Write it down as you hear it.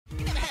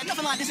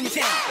this in the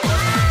town.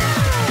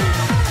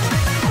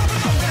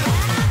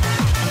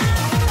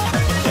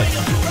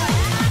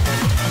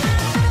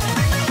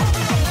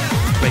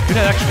 Wait, could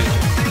I actually?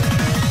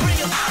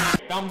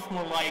 Dumb's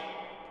more like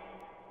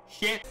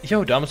shit.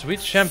 Yo, Dums,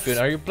 which champion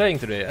are you playing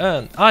today?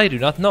 I do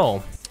not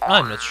know.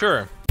 I'm not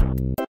sure.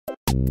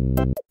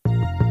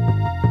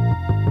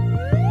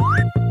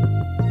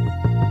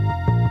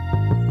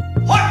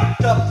 What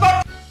the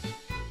fuck?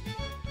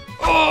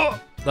 Oh!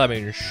 I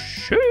mean,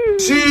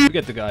 shoot!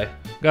 Get the guy.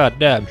 God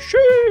damn,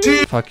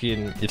 shoot!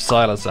 Fucking, if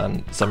Silas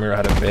and Samira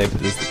had a baby,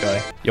 this is the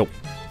guy. Yo,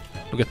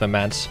 look at my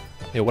mans.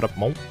 Yo, what up,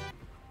 Mo?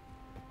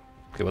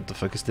 Okay, what the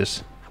fuck is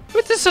this?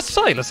 Wait, this is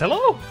Silas,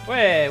 hello?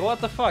 Wait, what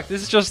the fuck?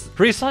 This is just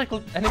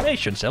recycled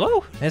animations,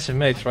 hello?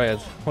 SMH Riot,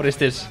 what is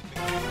this?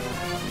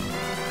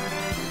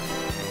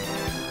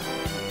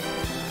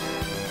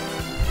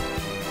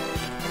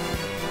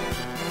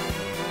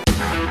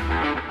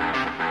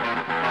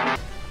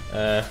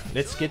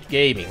 Let's get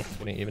gaming.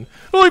 Even.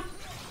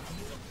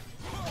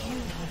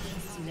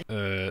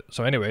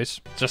 So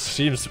anyways, just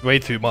seems way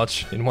too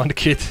much in one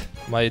kit.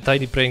 My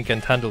tiny brain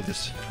can't handle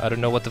this. I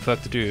don't know what the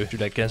fuck to do.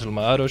 Should I cancel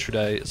my auto? Should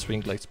I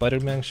swing like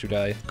Spider-Man? Should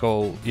I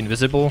go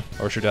invisible?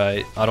 Or should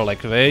I auto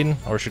like Vayne?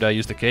 Or should I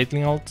use the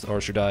Caitlyn ult?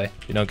 Or should I,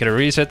 you know, get a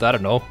reset? I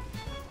don't know.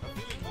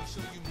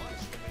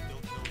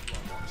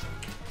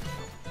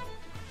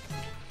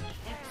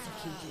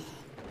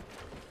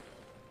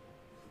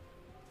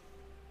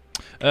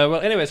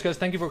 Well, anyways, guys,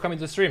 thank you for coming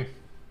to the stream.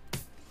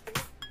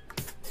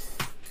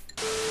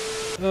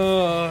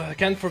 I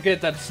can't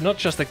forget that it's not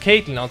just a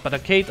Caitlyn ult, but a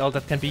Cait ult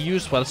that can be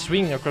used while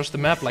swinging across the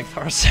map like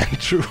Tarzan.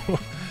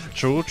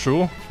 True.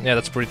 True. Yeah,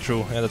 that's pretty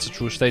true. Yeah, that's a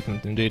true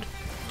statement, indeed.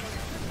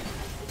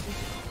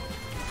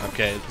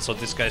 Okay, so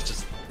this guy's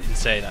just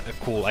insane.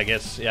 Cool, I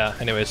guess. Yeah,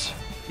 anyways.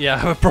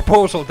 Yeah, a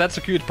proposal. That's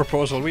a cute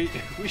proposal. We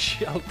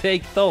shall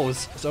take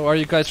those. So are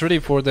you guys ready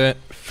for the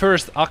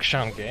first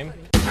Akshan game?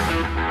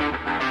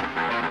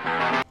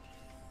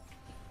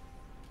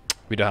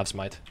 We don't have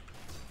smite.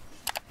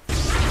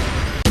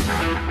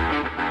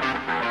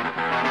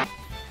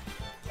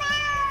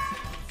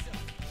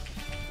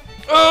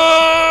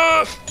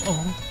 Oh,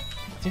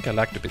 I think I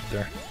lagged a bit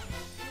there.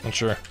 Not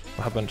sure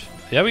what happened.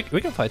 Yeah, we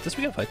can fight this.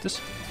 We can fight this.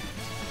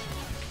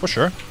 For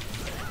sure.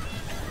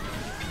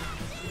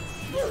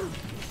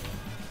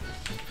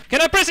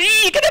 Can I press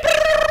E? Can I?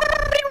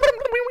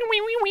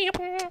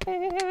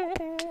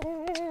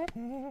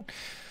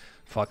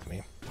 Fuck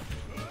me.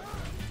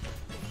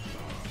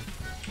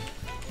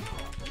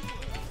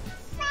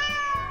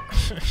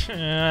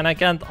 And I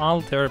can't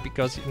ult her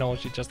because, you know,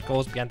 she just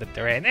goes behind the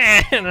terrain.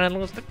 And I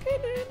lost the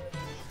cannon.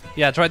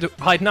 Yeah, try to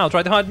hide now,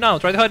 try to hide now,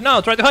 try to hide now,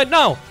 try to hide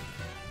now!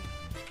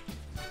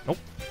 Nope,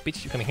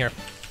 bitch, you coming here.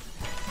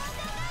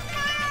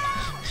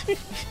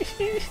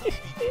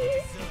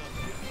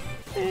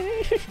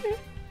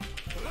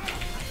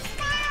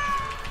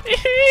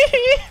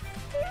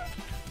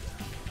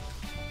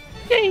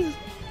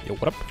 Yo,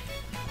 what up?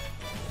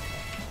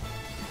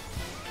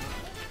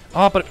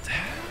 Oh, but...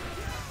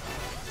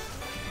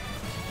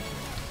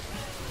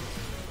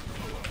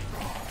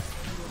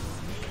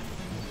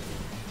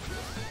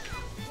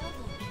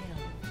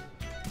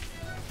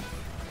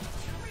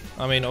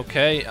 I mean,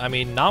 okay, I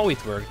mean, now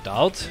it worked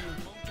out.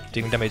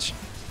 Taking damage.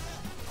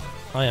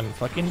 I am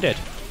fucking dead.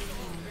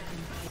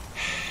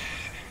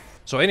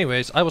 So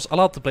anyways, I was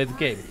allowed to play the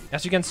game.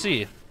 As you can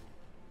see,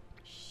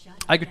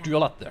 I could do a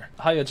lot there.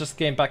 Haya just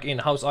came back in.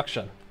 How's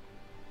Akshan?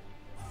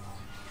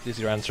 This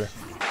is your answer.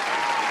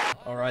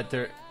 Alright,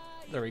 there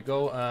we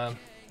go.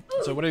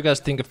 So what do you guys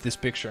think of this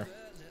picture?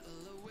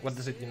 What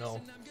does it, you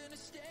know,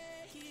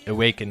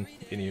 awaken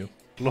in you?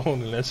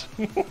 Loneliness.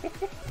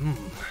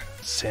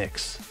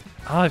 Sex.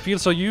 Ah, I feel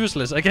so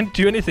useless. I can't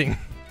do anything.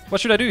 What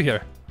should I do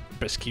here?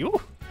 Press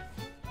Q?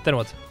 Then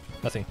what?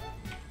 Nothing.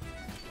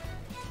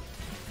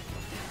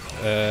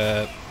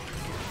 Well,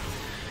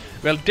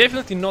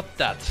 definitely not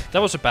that.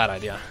 That was a bad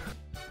idea.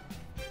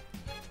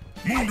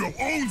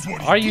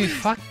 Are you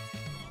fuck?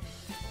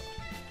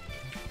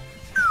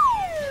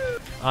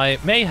 I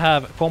may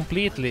have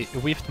completely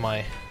whiffed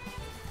my...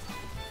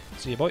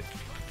 See you, boy.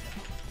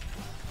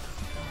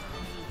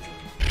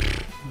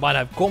 But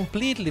I've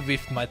completely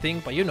whiffed my thing,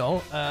 but you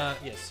know,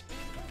 yes.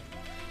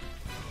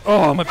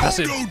 Oh, my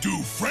passive. Go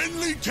do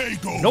friendly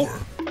takeover. Nope.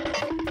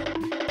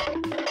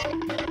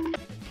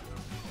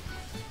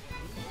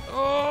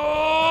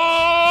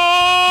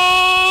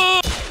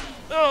 Oh!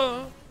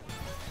 Oh!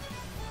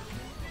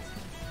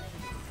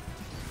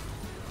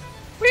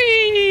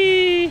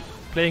 Whee!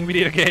 Playing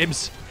video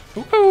games.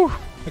 Woohoo!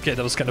 Okay,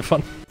 that was kind of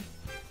fun.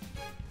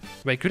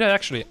 Wait, could I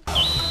actually...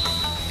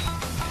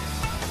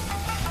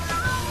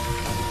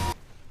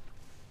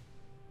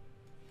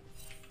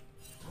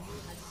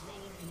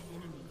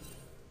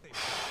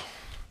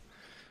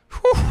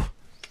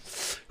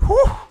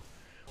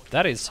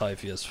 That is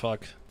hyphy as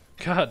fuck.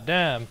 God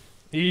damn.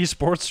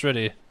 Esports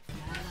ready.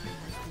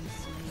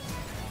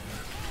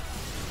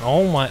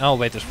 Oh my... Oh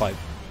wait, there's 5.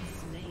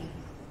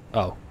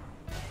 Oh.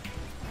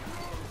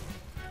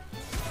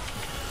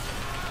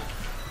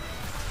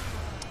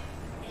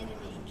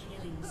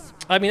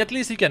 I mean, at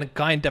least you can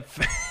kind of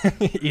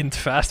int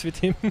fast with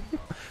him.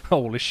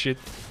 Holy shit.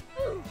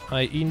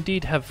 I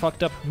indeed have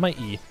fucked up my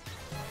E.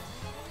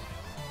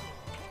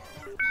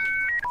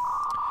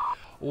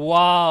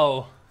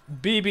 Wow.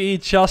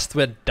 BBE just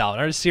went down.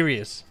 Are you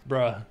serious?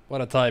 Bruh, what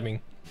a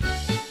timing.